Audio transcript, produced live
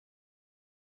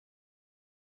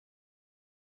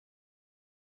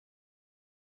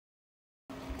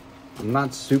I'm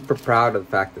not super proud of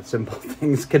the fact that simple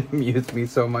things can amuse me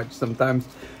so much sometimes,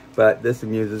 but this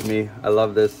amuses me. I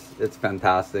love this. It's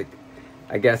fantastic.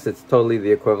 I guess it's totally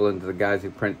the equivalent to the guys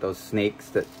who print those snakes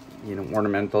that, you know,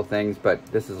 ornamental things, but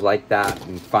this is like that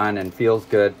and fun and feels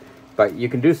good, but you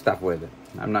can do stuff with it.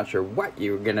 I'm not sure what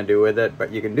you're gonna do with it,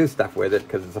 but you can do stuff with it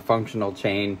because it's a functional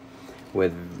chain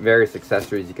with various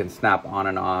accessories you can snap on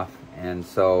and off. And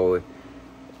so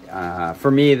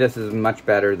for me, this is much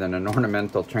better than an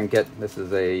ornamental trinket. This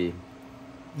is a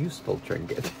useful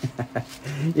trinket.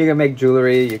 You can make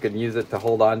jewelry, you can use it to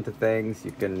hold on to things,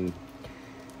 you can,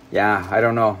 yeah, I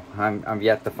don't know. I'm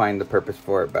yet to find the purpose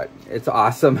for it, but it's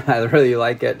awesome. I really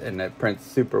like it, and it prints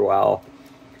super well.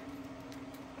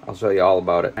 I'll show you all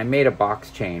about it. I made a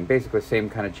box chain, basically the same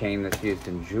kind of chain that's used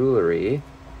in jewelry.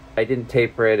 I didn't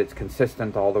taper it, it's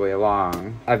consistent all the way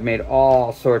along. I've made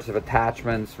all sorts of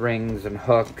attachments, rings and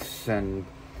hooks and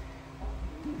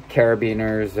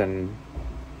carabiners and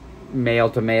male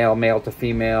to male, male to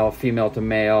female, female to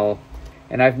male.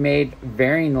 And I've made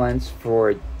varying lengths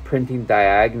for printing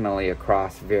diagonally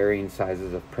across varying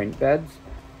sizes of print beds.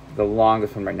 The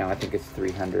longest one right now I think is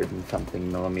 300 and something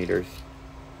millimeters.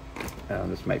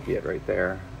 This might be it right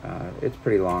there. It's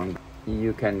pretty long.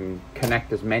 You can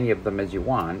connect as many of them as you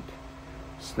want,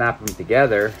 snap them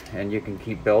together, and you can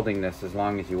keep building this as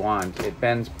long as you want. It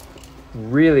bends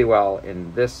really well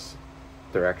in this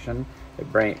direction. It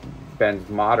bends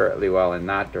moderately well in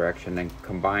that direction, and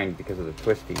combined because of the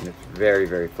twisting, it's very,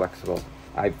 very flexible.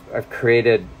 I've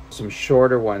created some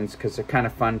shorter ones because they're kind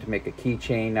of fun to make a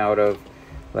keychain out of.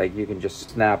 Like, you can just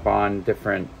snap on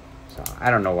different, so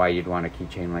I don't know why you'd want a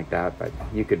keychain like that, but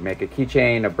you could make a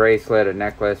keychain, a bracelet, a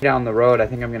necklace. Down the road, I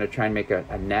think I'm going to try and make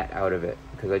a net out of it,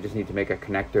 because I just need to make a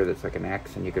connector that's like an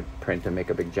X, and you could print and make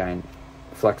a big giant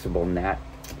flexible net.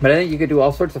 But I think you could do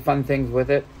all sorts of fun things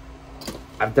with it.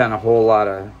 I've done a whole lot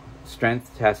of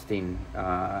strength testing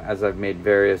as I've made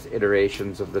various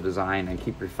iterations of the design, and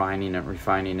keep refining it,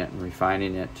 refining it, and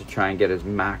refining it to try and get as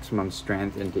maximum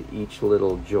strength into each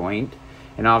little joint.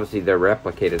 And obviously they're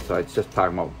replicated, so it's just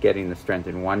talking about getting the strength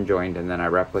in one joint and then I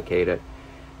replicate it.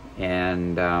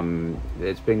 And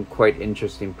it's been quite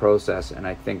interesting process, and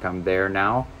I think I'm there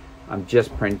now. I'm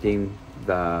just printing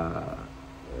the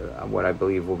what I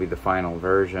believe will be the final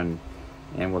version,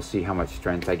 and we'll see how much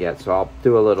strength I get. So I'll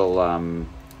do a little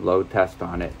load test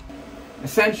on it.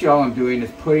 Essentially all I'm doing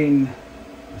is putting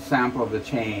a sample of the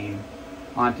chain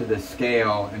onto the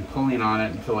scale and pulling on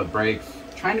it until it breaks.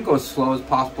 Trying to go as slow as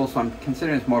possible, so I'm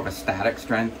considering it's more of a static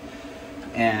strength.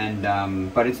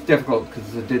 And but it's difficult because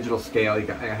it's a digital scale. I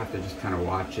have to just kind of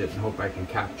watch it and hope I can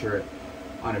capture it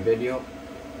on a video.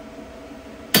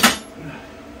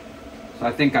 So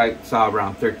I think I saw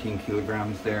around 13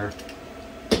 kilograms there.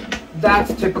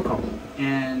 That's typical.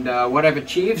 And what I've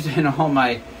achieved in all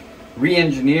my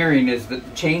re-engineering is that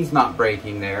the chain's not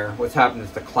breaking there. What's happened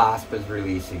is the clasp is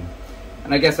releasing.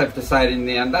 And I guess I've decided in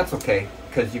the end that's okay,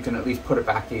 because you can at least put it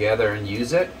back together and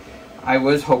use it. I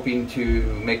was hoping to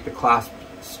make the clasp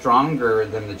stronger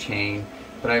than the chain,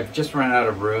 but I've just run out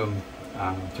of room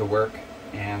to work,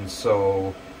 and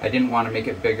so I didn't want to make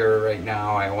it bigger right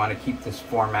now. I want to keep this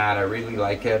format. I really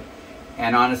like it,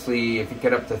 and honestly, if you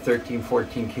get up to 13,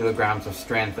 14 kilograms of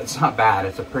strength, that's not bad.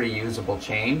 It's a pretty usable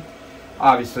chain.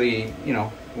 Obviously, you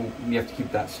know, you have to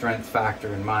keep that strength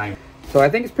factor in mind. So I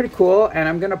think it's pretty cool, and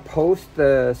I'm going to post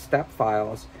the step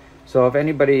files. So if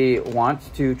anybody wants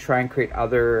to try and create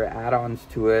other add-ons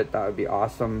to it, that would be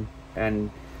awesome.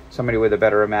 And somebody with a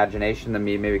better imagination than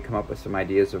me maybe come up with some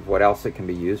ideas of what else it can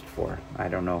be used for. I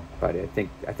don't know, but I think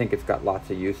it's got lots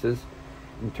of uses.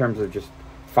 In terms of just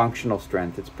functional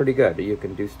strength, it's pretty good. You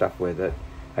can do stuff with it.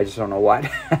 I just don't know what.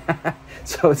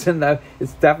 So it's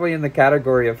definitely in the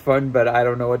category of fun, but I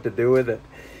don't know what to do with it.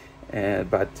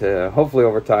 But hopefully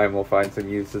over time we'll find some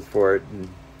uses for it, and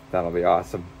that'll be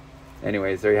awesome.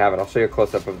 Anyways, there you have it. I'll show you a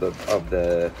close-up of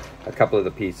a couple of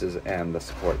the pieces and the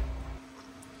support.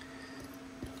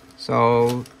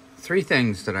 So 3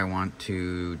 things that I want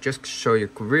to just show you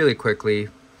really quickly.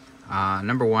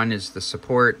 Number 1 is the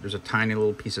support. There's a tiny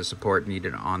little piece of support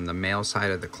needed on the male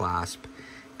side of the clasp.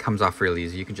 It comes off really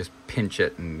easy. You can just pinch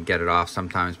it and get it off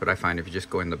sometimes, but I find if you just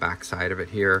go in the back side of it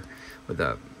here with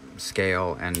a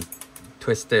scale and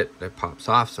twist it, it pops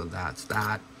off. So that's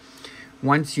that.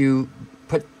 Once you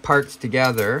put parts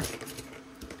together,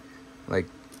 like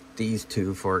these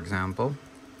two, for example,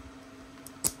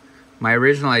 my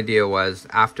original idea was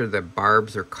after the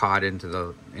barbs are caught into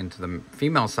the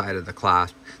female side of the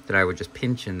clasp, that I would just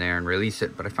pinch in there and release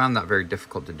it, but I found that very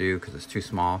difficult to do because it's too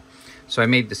small. So I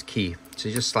made this key. So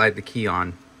you just slide the key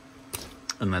on,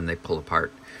 and then they pull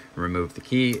apart, remove the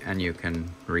key, and you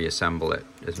can reassemble it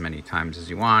as many times as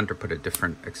you want or put a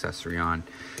different accessory on.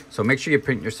 So make sure you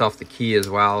print yourself the key as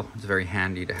well. It's very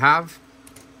handy to have.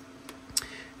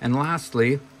 And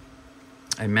lastly,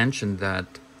 I mentioned that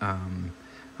I'm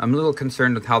a little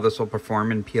concerned with how this will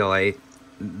perform in PLA.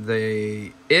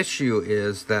 The issue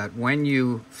is that when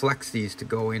you flex these to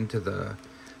go into the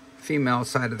female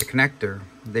side of the connector,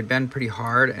 they bend pretty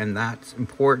hard, and that's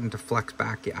important to flex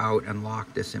back out and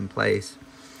lock this in place.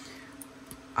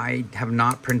 I have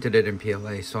not printed it in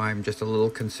PLA, so I'm just a little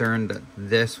concerned that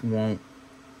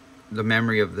the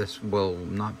memory of this will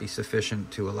not be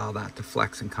sufficient to allow that to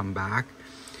flex and come back.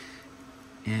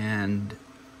 And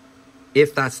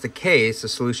if that's the case, the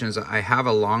solution is I have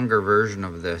a longer version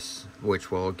of this, which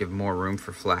will give more room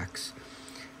for flex.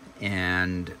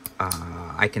 And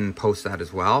I can post that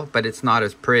as well, but it's not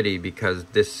as pretty because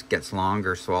this gets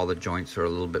longer, so all the joints are a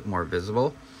little bit more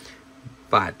visible.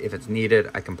 But if it's needed,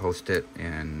 I can post it,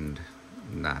 and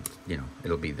that,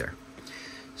 it'll be there.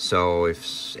 So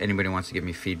if anybody wants to give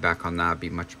me feedback on that, it'd be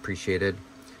much appreciated.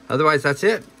 Otherwise, that's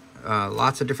it.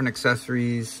 Lots of different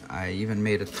accessories. I even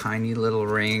made a tiny little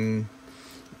ring.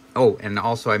 Oh, and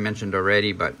also I mentioned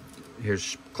already, but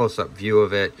here's close-up view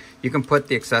of it. You can put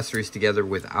the accessories together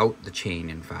without the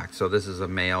chain, in fact. So this is a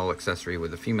male accessory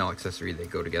with a female accessory. They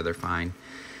go together fine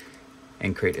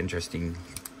and create interesting,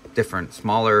 different,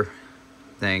 smaller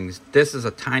things. This is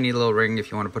a tiny little ring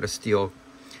if you want to put a steel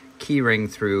key ring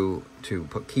through to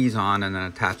put keys on and then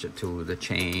attach it to the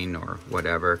chain or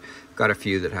whatever. Got a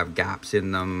few that have gaps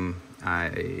in them.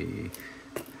 I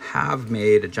have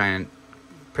made a giant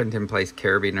print-in-place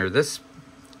carabiner. This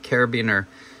carabiner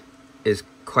is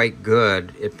quite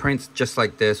good. It prints just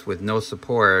like this with no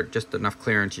support, just enough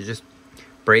clearance. You just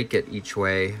break it each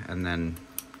way and then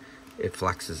it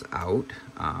flexes out.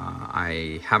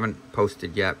 I haven't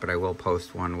posted yet, but I will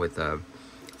post one with a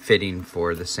fitting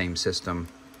for the same system.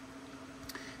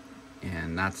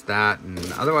 And that's that. And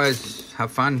otherwise,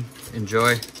 have fun,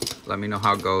 enjoy. Let me know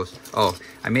how it goes. Oh,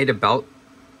 I made a belt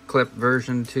clip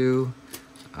version too.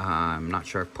 I'm not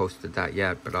sure I've posted that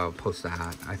yet, but I'll post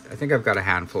that. I think I've got a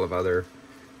handful of other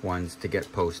ones to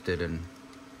get posted and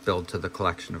build to the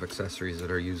collection of accessories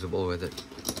that are usable with it.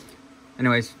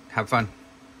 Anyways, have fun.